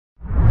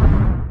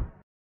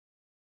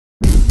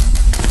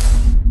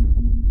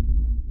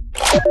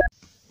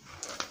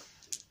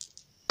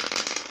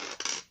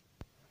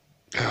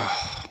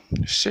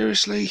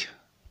Seriously?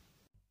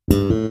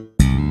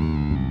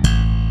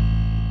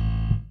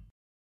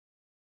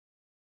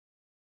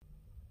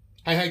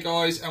 Hey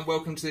guys, and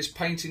welcome to this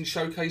painting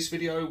showcase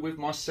video with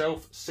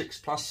myself,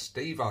 6+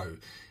 Stevo.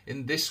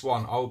 In this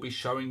one I'll be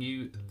showing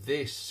you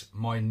this,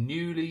 my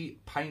newly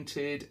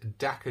painted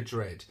Dakka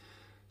Dread.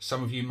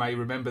 Some of you may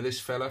remember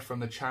this fella from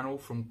the channel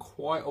from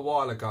quite a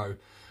while ago.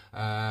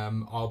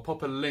 I'll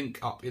pop a link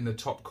up in the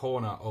top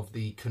corner of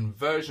the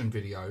conversion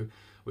video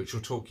which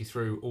will talk you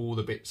through all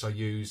the bits I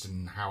used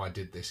and how I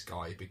did this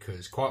guy,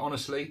 because quite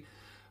honestly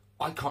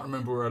I can't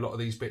remember where a lot of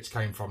these bits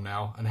came from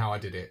now and how I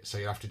did it, so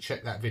you'll have to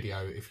check that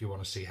video if you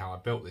want to see how I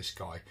built this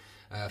guy.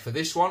 For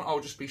this one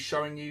I'll just be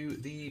showing you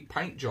the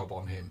paint job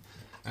on him.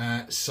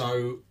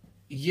 So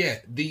yeah,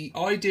 the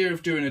idea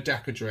of doing a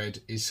Dakka Dread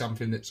is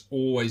something that's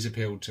always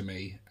appealed to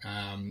me.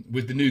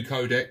 With the new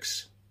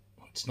codex,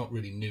 it's not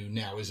really new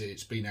now, is it?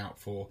 It's been out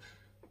for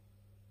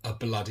a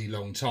bloody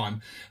long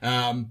time.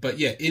 But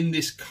yeah, in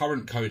this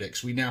current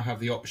codex we now have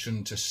the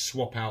option to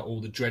swap out all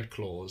the dread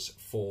claws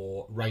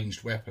for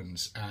ranged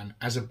weapons, and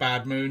as a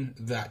Bad Moon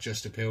that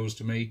just appeals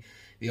to me.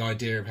 The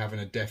idea of having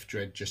a Deff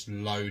Dread just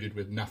loaded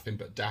with nothing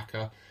but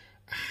Dakka,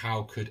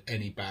 how could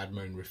any Bad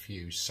Moon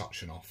refuse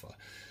such an offer?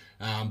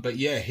 But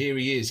yeah, here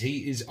he is.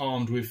 He is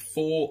armed with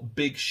 4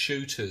 big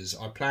shooters.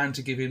 I plan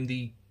to give him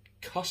the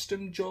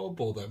custom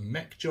job or the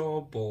mech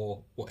job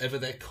or whatever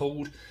they're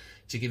called,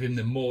 to give him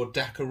the more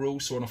Dakka rule.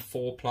 So on a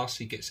 4+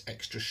 he gets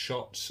extra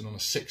shots, and on a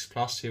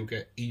 6+ he'll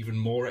get even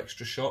more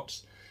extra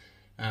shots.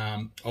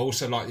 I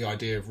also like the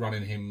idea of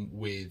running him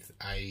with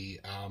a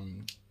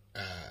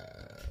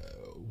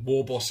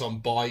war boss on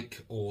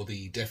bike or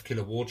the Death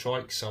Killer war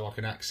trike, so I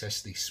can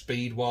access the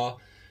speed war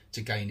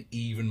to gain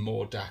even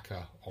more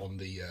Dakka on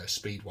the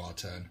speed war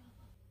turn.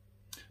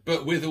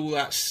 But with all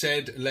that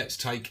said, let's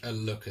take a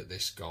look at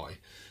this guy.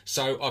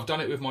 So I've done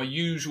it with my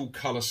usual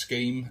colour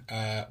scheme,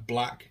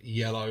 black,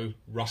 yellow,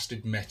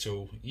 rusted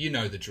metal. You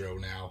know the drill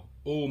now.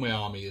 All my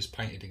army is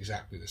painted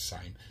exactly the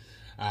same.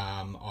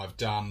 I've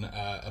done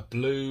a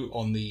blue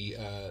on the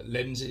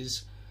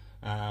lenses,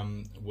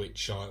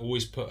 which I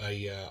always put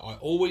I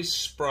always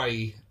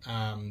spray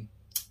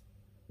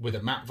with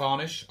a matte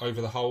varnish over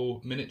the whole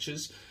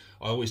miniatures.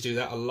 I always do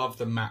that. I love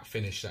the matte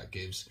finish that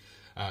gives.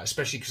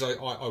 Especially because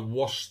I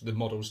wash the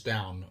models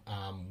down.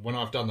 When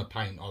I've done the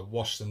paint, I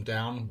wash them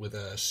down with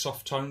a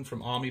soft tone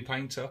from Army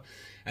Painter,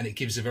 and it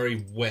gives a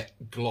very wet,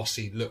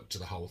 glossy look to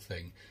the whole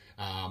thing.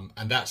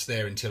 And that's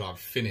there until I've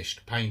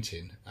finished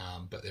painting.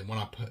 But then when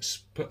I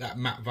put that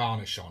matte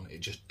varnish on,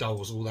 it just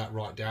dulls all that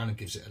right down and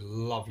gives it a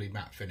lovely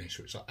matte finish,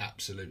 which I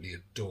absolutely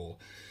adore.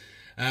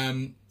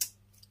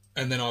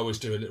 And then I always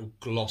do a little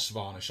gloss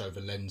varnish over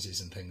lenses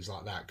and things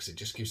like that, because it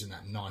just gives them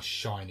that nice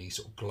shiny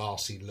sort of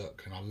glassy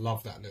look, and I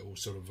love that little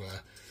sort of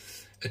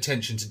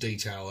attention to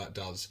detail that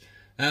does.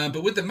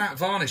 But with the matte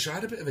varnish I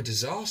had a bit of a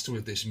disaster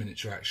with this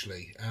miniature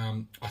actually.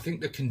 I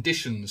think the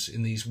conditions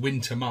in these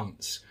winter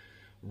months,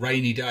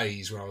 rainy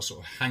days where I was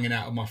sort of hanging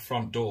out of my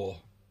front door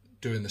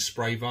doing the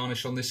spray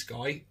varnish on this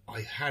guy,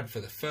 I had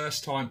for the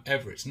first time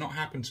ever, it's not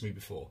happened to me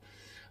before,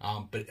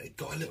 but it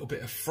got a little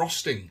bit of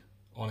frosting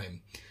on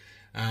him.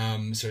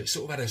 So it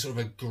sort of had a sort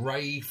of a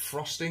grey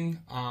frosting,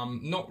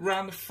 not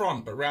round the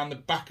front but round the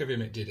back of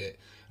him it did it,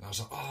 and I was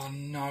like, oh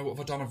no, what have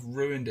I done, I've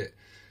ruined it.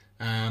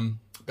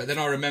 But then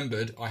I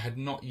remembered I had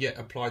not yet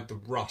applied the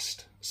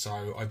rust,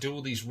 so I do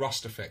all these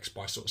rust effects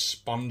by sort of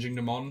sponging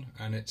them on,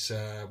 and it's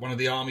one of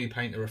the Army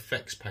Painter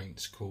effects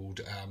paints called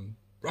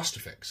Rust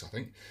Effects, I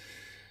think.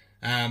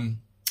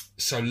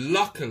 So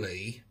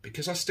luckily,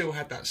 because I still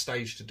had that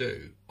stage to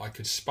do, I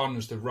could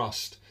sponge the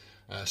rust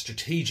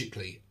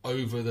strategically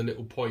over the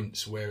little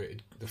points where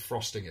the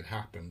frosting had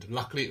happened.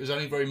 Luckily it was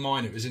only very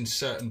minor, it was in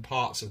certain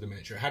parts of the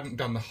miniature, it hadn't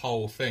done the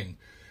whole thing,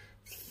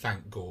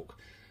 thank Gork.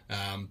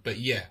 But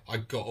yeah, I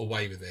got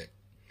away with it.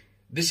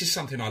 This is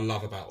something I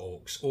love about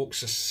orcs.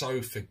 Orcs are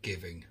so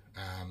forgiving.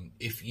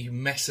 If you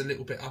mess a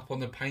little bit up on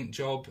the paint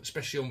job,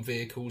 especially on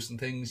vehicles and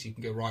things, you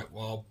can go, right,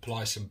 well I'll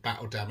apply some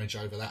battle damage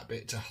over that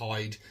bit to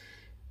hide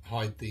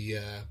the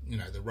you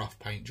know, the rough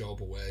paint job,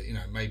 or where, you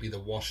know, maybe the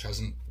wash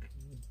hasn't,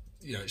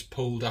 you know, it's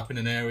pulled up in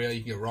an area,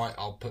 you go, right,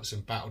 I'll put some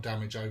battle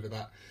damage over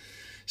that.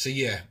 So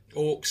yeah,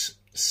 orcs,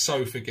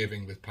 so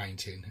forgiving with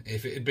painting.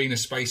 If it had been a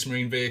Space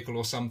Marine vehicle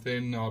or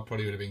something, I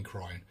probably would have been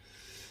crying.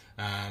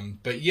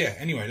 But yeah,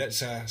 anyway,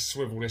 let's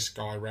swivel this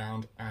guy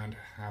around and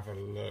have a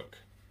look.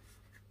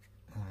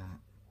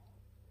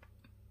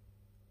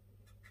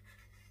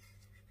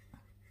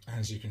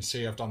 As you can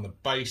see, I've done the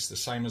base the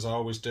same as I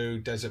always do,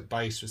 desert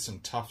base with some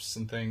tufts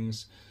and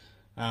things.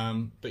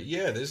 But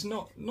yeah, there's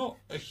not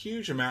a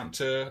huge amount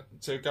to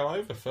go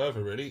over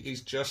further really.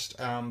 He's just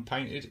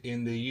painted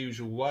in the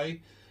usual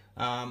way,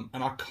 and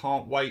I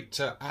can't wait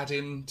to add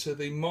him to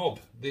the mob.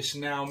 This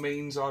now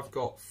means I've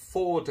got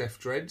 4 Deff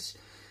Dreads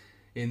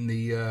in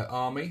the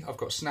army. I've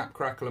got Snap,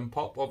 Crackle and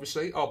Pop,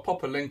 obviously. I'll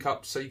pop a link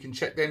up so you can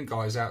check them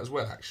guys out as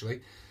well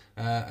actually.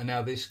 And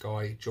now this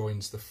guy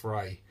joins the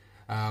fray.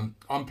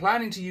 I'm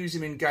planning to use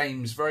him in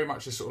games very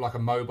much as sort of like a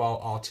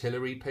mobile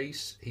artillery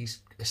piece. He's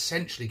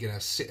essentially going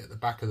to sit at the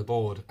back of the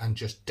board and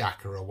just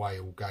Dakka away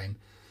all game,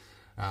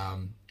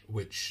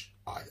 which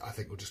I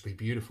think will just be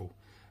beautiful.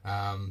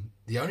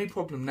 The only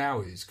problem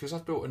now is, because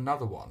I've built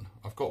another one,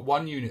 I've got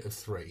one unit of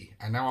 3,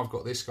 and now I've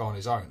got this guy on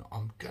his own.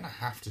 I'm going to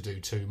have to do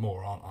 2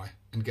 more, aren't I?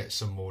 And get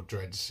some more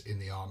dreads in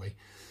the army.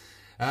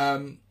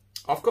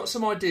 I've got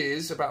some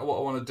ideas about what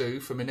I want to do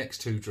for my next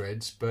 2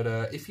 dreads, but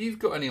if you've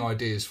got any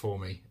ideas for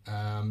me,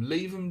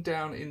 leave them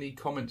down in the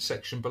comment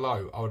section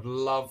below. I would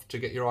love to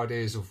get your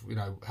ideas of, you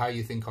know, how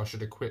you think I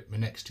should equip my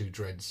next 2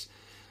 dreads,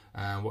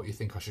 what you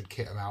think I should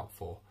kit them out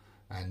for,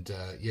 and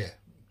yeah,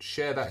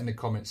 share that in the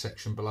comment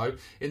section below.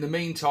 In the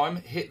meantime,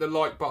 hit the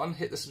like button,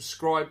 hit the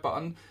subscribe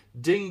button,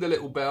 ding the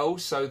little bell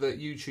so that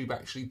YouTube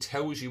actually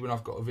tells you when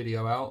I've got a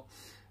video out.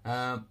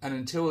 And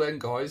until then,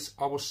 guys,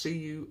 I will see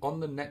you on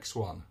the next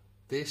one.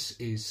 This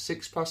is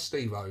 6+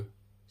 Stevo,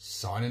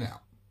 signing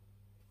out.